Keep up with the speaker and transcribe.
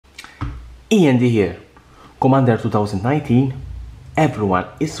E.N.D here. Commander 2019, everyone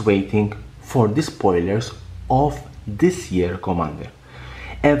is waiting for the spoilers of this year Commander.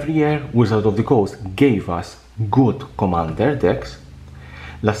 Every year Wizard of the Coast gave us good Commander decks.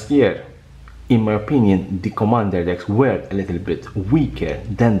 Last year, in my opinion, the Commander decks were a little bit weaker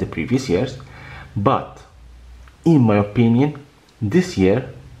than the previous years, but in my opinion, this year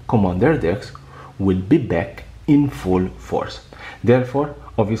Commander decks will be back in full force. Therefore,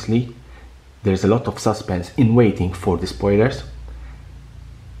 obviously, there's a lot of suspense in waiting for the spoilers,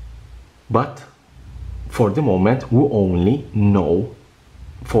 but for the moment we only know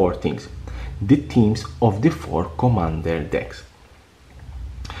 4 things: the teams of the 4 Commander decks.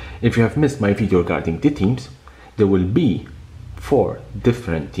 If you have missed my video regarding the teams, there will be 4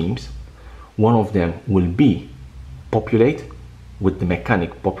 different teams. One of them will be Populate, with the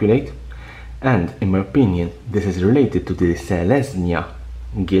mechanic Populate, and in my opinion this is related to the Selesnya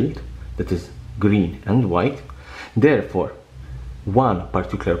guild, that is green and white. Therefore, one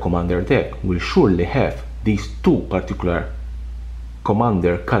particular Commander deck will surely have these 2 particular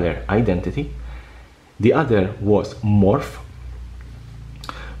Commander color identity. The other was Morph.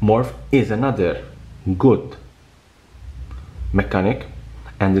 Morph is another good mechanic,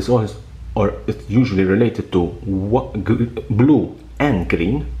 and is also, or it's usually related to blue and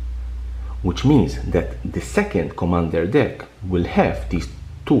green, which means that the second Commander deck will have these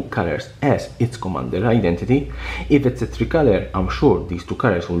 2 colors as its Commander identity. If it's a 3 color, I'm sure these 2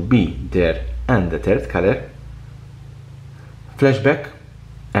 colors will be there, and the 3rd color. Flashback,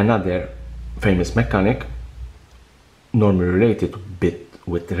 another famous mechanic, normally related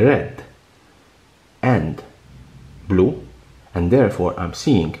with red and blue, and therefore I'm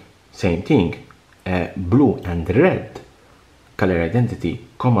seeing same thing, blue and red color identity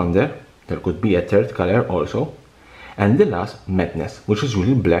Commander. There could be a 3rd color also. And the last, Madness, which is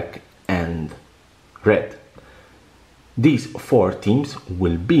usually black and red. These 4 teams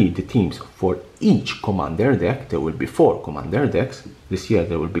will be the teams for each Commander deck. There will be 4 Commander decks. This year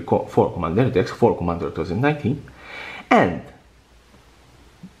there will be 4 Commander decks, 4 Commander 2019. And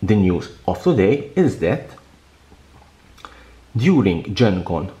the news of today is that during Gen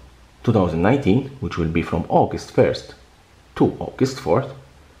Con 2019, which will be from August 1st to August 4th,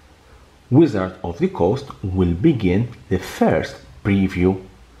 Wizard of the Coast will begin the first preview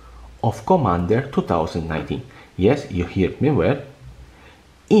of Commander 2019. Yes, you heard me well.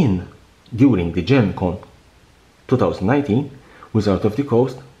 During the Gen Con 2019, Wizard of the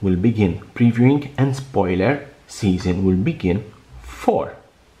Coast will begin previewing, and spoiler season will begin for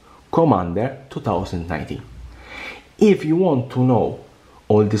Commander 2019. If you want to know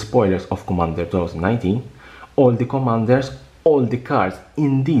all the spoilers of Commander 2019, all the commanders, all the cards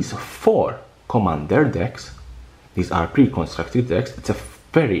in these 4 Commander decks, these are pre-constructed decks. It's a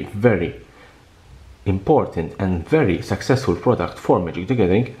very, very important and very successful product for Magic the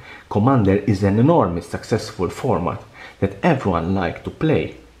Gathering. Commander is an enormous successful format that everyone likes to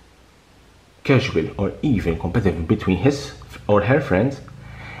play casual or even competitive between his or her friends.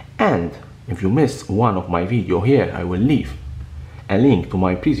 And if you missed one of my video here, I will leave a link to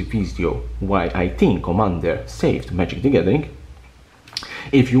my previous video why I think Commander saved Magic the Gathering.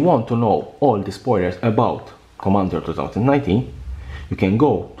 If you want to know all the spoilers about Commander 2019, you can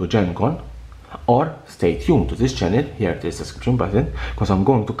go to Gen Con, or stay tuned to this channel. Here is the subscription button, because I'm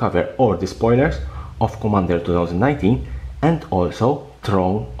going to cover all the spoilers of Commander 2019 and also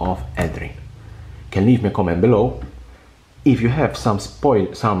Throne of Eldraine. You can leave me a comment below if you have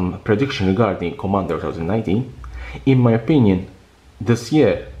some prediction regarding Commander 2019. In my opinion, this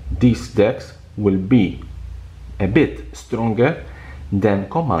year these decks will be a bit stronger than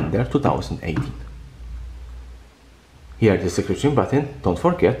Commander 2018. Here is the subscription button. Don't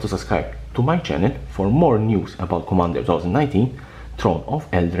forget to subscribe to my channel for more news about Commander 2019, Throne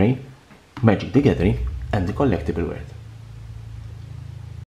of Eldraine, Magic the Gathering, and the collectible world.